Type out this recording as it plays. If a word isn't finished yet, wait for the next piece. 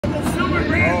Super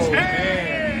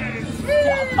Grand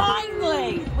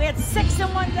Finally! We had 6 in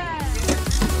one day.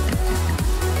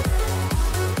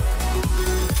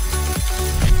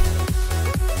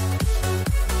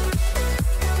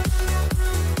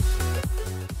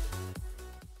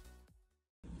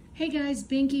 Hey guys,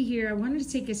 Binky here. I wanted to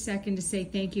take a second to say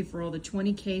thank you for all the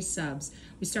 20K subs.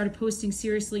 We started posting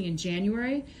seriously in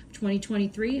January of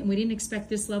 2023, and we didn't expect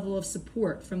this level of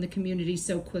support from the community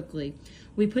so quickly.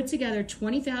 We put together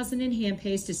 20,000 in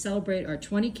Handpays to celebrate our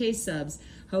 20K subs.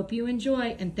 Hope you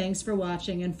enjoy, and thanks for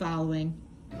watching and following.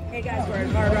 Hey guys, we're at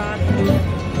Hard Rock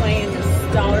playing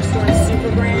this dollar store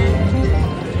Super Grand.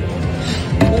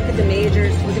 Look at the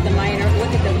majors, look at the minor, look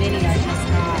at the mini I just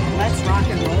got. Let's rock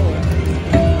and roll.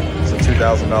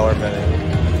 $2,000 mini.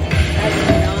 That's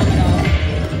phenomenal.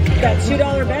 That $2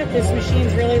 bet, this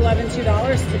machine's really loving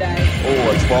 $2 today.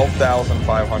 Oh, a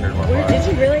 12,500 went by. Did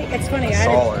you really? It's funny. I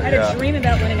had yeah. a dream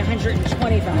about winning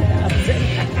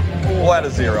 125,000. We'll add a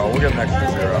 0. We'll get an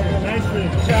extra 0. Nice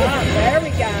job. There we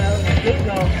go.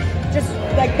 Just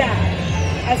like that.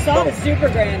 I saw the Super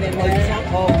Grand in there.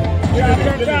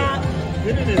 Drop.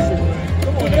 Get in there, Super Grand.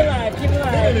 Come on. Keep it alive. Keep it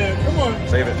alive. Get in there. Come on.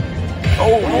 Save it.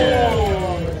 Oh,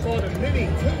 yeah. For the mini,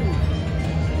 too.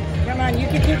 Come on, you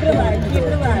can keep it alive. Keep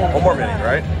it alive. One more mini,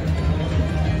 right?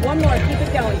 One more. Keep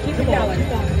it going. Keep it going.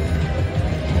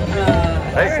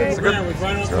 Hey, it's a good. Was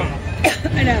right on top.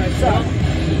 I know. It's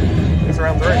It's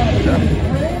around 3. Yeah.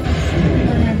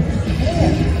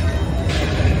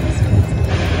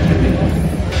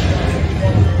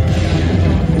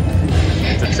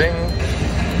 Cha-ching.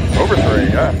 Over 3,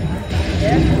 yeah.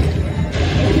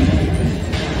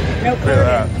 no Look at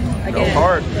that. No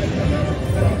card.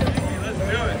 Let's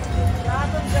do it.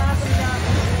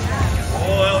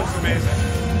 Oh, that looks amazing.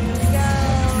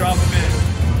 Let's drop them in.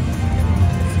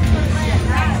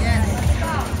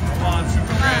 Come on,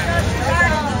 Super Grand.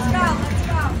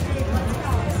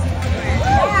 Oh,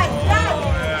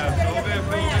 yeah. Build it.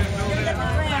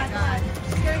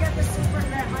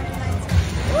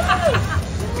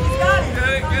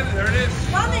 Get it. There it is.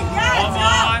 Come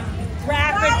on.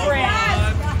 Rapid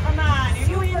Grand. Come on. Are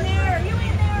you in there? Are you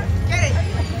in there?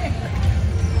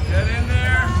 Get in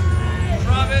there.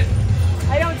 Drop it.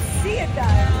 I don't see it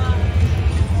though.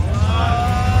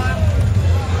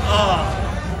 Oh,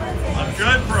 I'm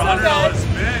good for $100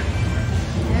 spin.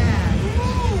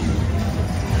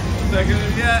 Second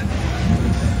yet.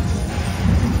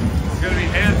 It's gonna be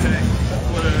Handpay. That's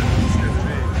what it's gonna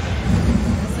be.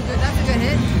 That's a good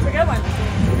hit. It's a good one.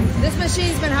 This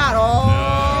machine's been hot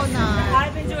all night.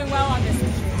 I've been doing well on this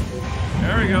machine.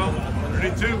 There we go.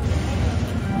 32.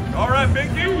 All right,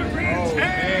 Binky.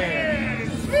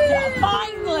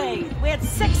 Finally, we had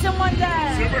 6 in one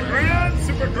day. Super Grand.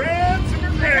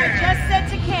 I just said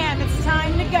to Cam, it's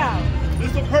time to go. This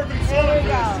is the perfect song for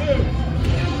this too.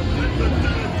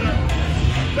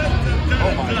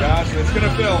 Oh my gosh, it's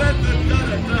gonna fill.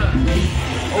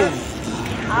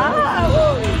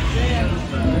 Oh.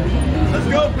 Let's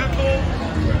go, Pitbull.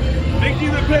 Binky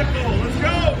the Pitbull. Let's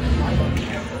go.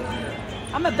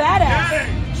 I'm a badass.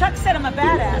 Yay. Chuck said I'm a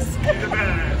badass. He's a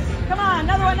badass. Come on,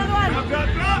 another one.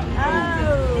 Drop.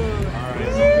 Oh.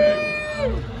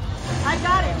 I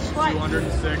got it twice.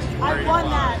 206. I won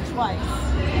that twice.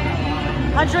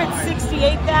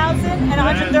 168,000 and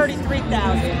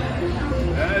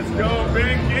 133,000. Let's go,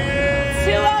 Binky.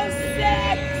 206.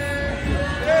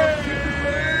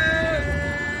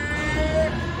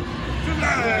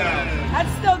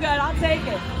 That's still good. I'll take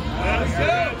it. Let's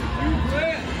go. You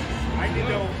win. I did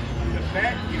the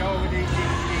bet, you know, when they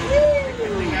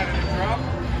got it a drop. I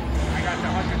got the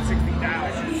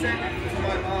 160,000.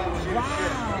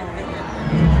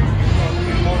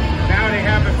 Now they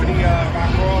have it for the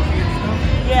rock royalty and stuff.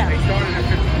 Yeah. They started at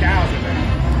 50,000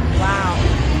 now. Wow.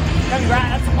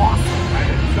 Congrats. That's awesome.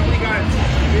 Somebody got it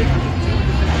 250,000.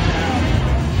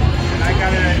 And I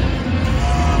got it at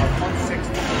 160.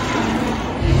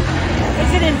 Is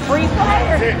it in free play?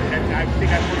 That's it. And I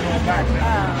think I put it all back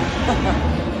now.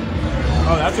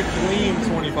 Oh, that's a clean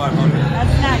 2,500.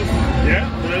 That's nice. Yeah,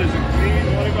 that is a clean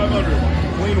 2,500.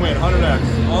 Clean win, 100x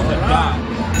on the dot.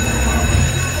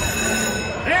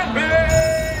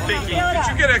 Binky, did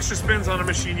you get extra spins on a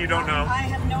machine you don't know? I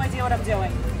have no idea what I'm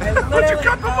doing. But you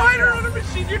got the minor on a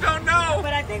machine you don't know.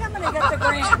 But I think I'm going to get the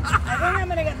grand.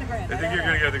 I think you're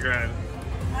going to get the grand.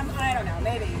 I don't know.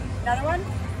 Maybe. Another one?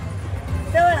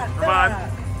 Fill it up. Come on.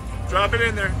 Drop it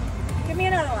in there. Give me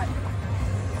another one.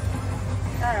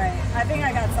 All right. I think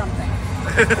I got something.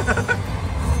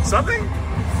 Something?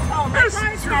 Oh, my There's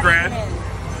car's $2 not grand. even in.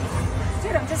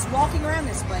 Dude, I'm just walking around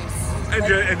this place.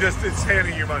 And just it's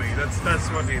handing you money. That's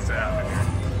what needs to happen here.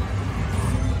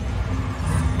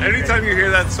 Anytime you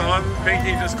hear that song,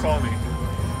 Pinky, just call me.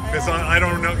 Because I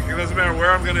don't know. It doesn't matter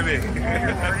where I'm going to be. Are you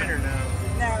working or no?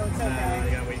 No, it's okay.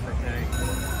 You gotta wait for pay.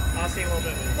 I'll see you in a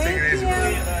little bit. Take it easy.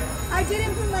 I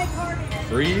didn't put my card in.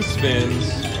 3 spins.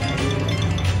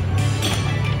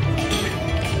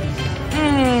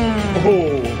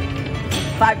 Oh.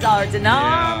 $5 denom.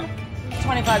 Yeah.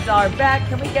 $25 bet.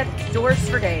 Can we get doors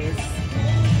for days?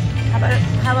 How about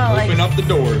Open like up the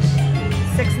doors.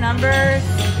 6 numbers?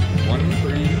 1,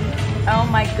 3. Oh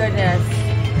my goodness.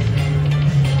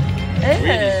 Ew,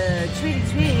 Tweety.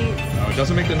 tweet. Oh, it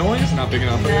doesn't make the noise? Not big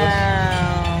enough for this? No.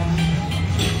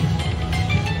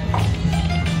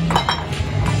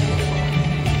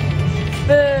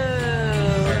 Boo.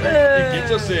 It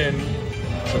gets us in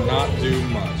to not do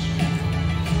much.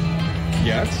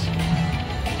 Yet.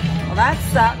 Well, that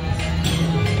sucked.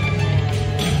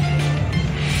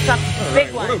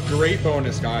 Big one. What a great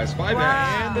bonus, guys. 5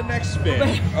 Wow. and the next spin.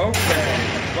 Okay.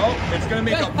 Well, it's going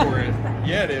to make up for it.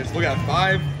 Yeah, it is. Look at that.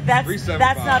 5, That's 375.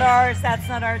 that's not ours. That's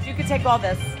not ours. You can take all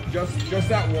this. Just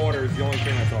that water is the only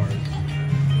thing that's ours.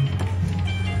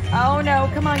 Oh no!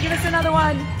 Come on, give us another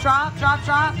one. Drop. Ew.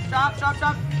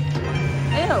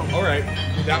 All right.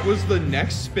 That was the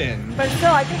next spin. But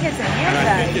still, I think it's a And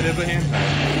I think handbag. it is a handbag.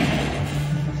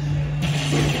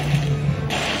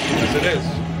 Yes, it is.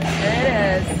 It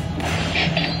is.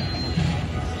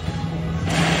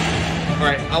 All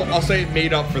right. I'll say it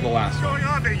made up for the last one. What's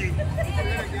going on, Pinky?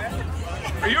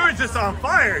 You were just on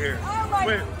fire here.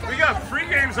 Wait, we got free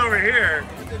games over here.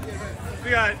 We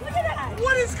got. Look at that.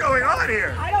 What is going on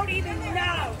here? I don't even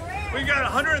know. We got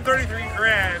 133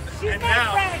 grand, She's and my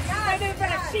now. friend. She's my new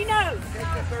friend. She knows.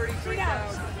 She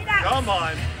knows. Come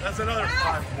on, that's another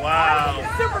 5. Wow.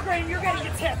 Super Green, you're getting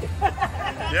a tip.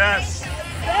 Yes.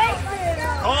 Thank you.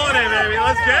 Calling it, baby.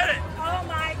 Let's get it. Oh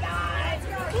my God.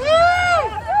 Woo!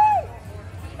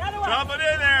 Another one. Drop it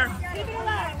in there. Keep it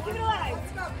alive. Keep it alive.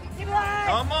 Keep it alive.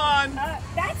 Come on.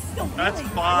 That's still really That's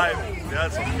 5. good.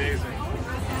 That's amazing.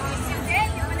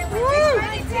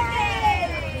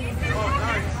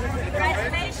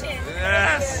 Congratulations.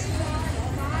 Yes.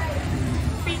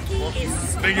 Pinky is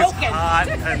Think it's hot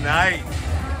tonight.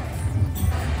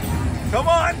 Come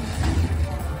on.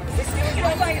 Is this doing it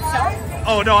all by itself?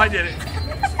 Oh, no, I did it.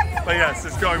 But yes,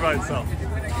 it's going by itself.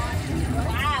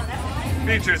 Wow, that's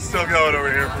Feature's still going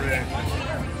over here for me.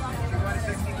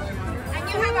 And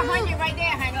you have 100 right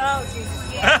there, honey. Oh, Jesus.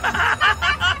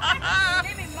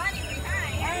 Leaving money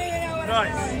behind.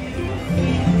 Nice.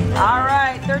 All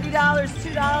right, $30,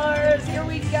 $2. Here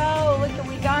we go. Look what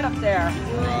we got up there.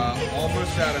 We're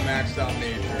almost at a maxed out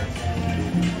major.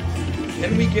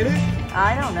 Can we get it?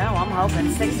 I don't know. I'm hoping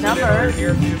 6 In our numbers.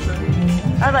 near future?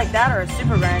 I'd like that or a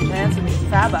super grand chance with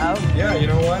Fabo. Yeah, you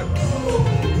know what?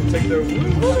 Take the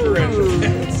super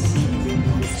entrance.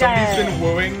 Somebody's been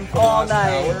wooing for the all last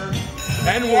night. hour.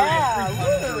 And we're Yeah, at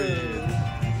 300.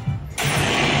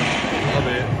 Love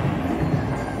it.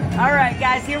 All right,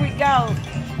 guys, here we go.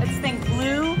 Let's think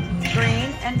blue,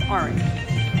 green, and orange.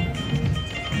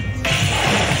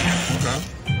 Okay.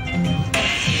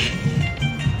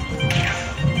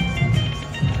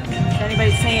 Is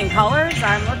anybody seeing colors?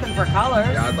 I'm looking for colors.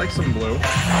 Yeah, I'd like some blue.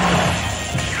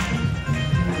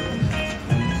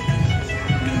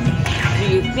 Do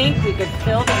you think we could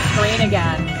fill the screen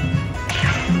again?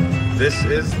 This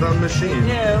is the machine. We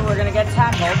do. We're gonna get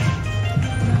tackled.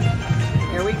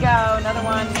 Here we go. Another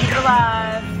one. Keep it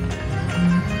alive.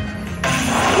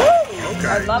 Woo! Okay,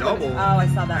 I love double. it. Oh, I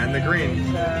saw that. And the green.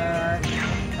 Sure.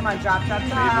 Come on, drop. Major's in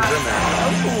there.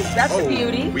 Oh, that's a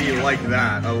beauty. We like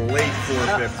that. A late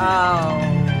 450. Oh.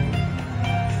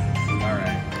 All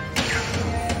right.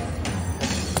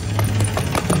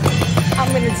 I'm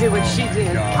gonna do what she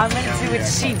did. God. I'm gonna do what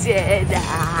she did.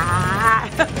 Ah.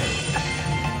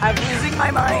 I'm losing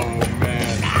my mind. Oh,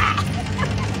 man.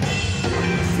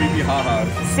 Sleepy ha-ha.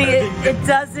 See, it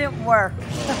doesn't work.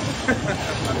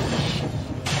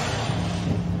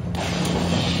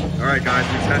 All right, guys,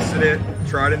 we tested it,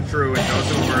 tried and true. It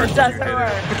doesn't work. It doesn't when you hit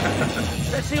work.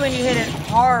 Especially when you hit it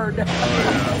hard. It. Oh,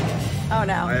 yeah. Oh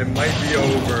no. It might be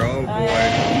over. Oh, boy.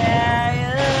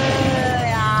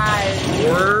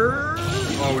 Or...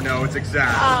 Oh, no, it's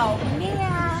exact. Oh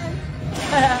man.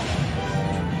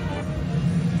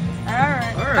 All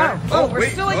right. All right. Oh, Oh, we're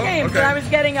wait. still in Oh, games, okay. and I was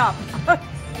getting up.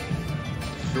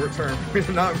 Short term. We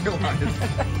did not realize.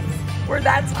 We're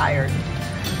that tired.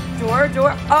 Door.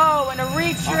 Oh, and a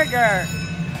re-trigger.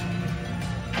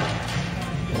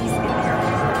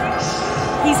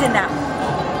 He's in that one.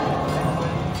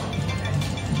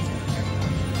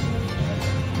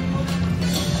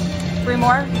 Three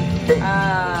more?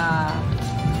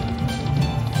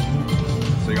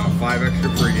 So you got 5 extra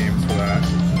free games for that.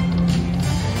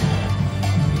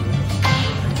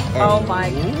 Oh my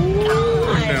Ooh,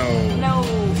 God. no.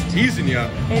 No. It's teasing you.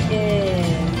 It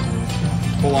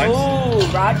is. Full lines? Ooh,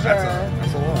 Roger.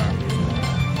 That's a lot.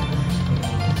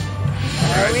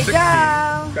 There we 16.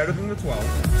 go. Better than the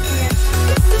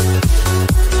 12.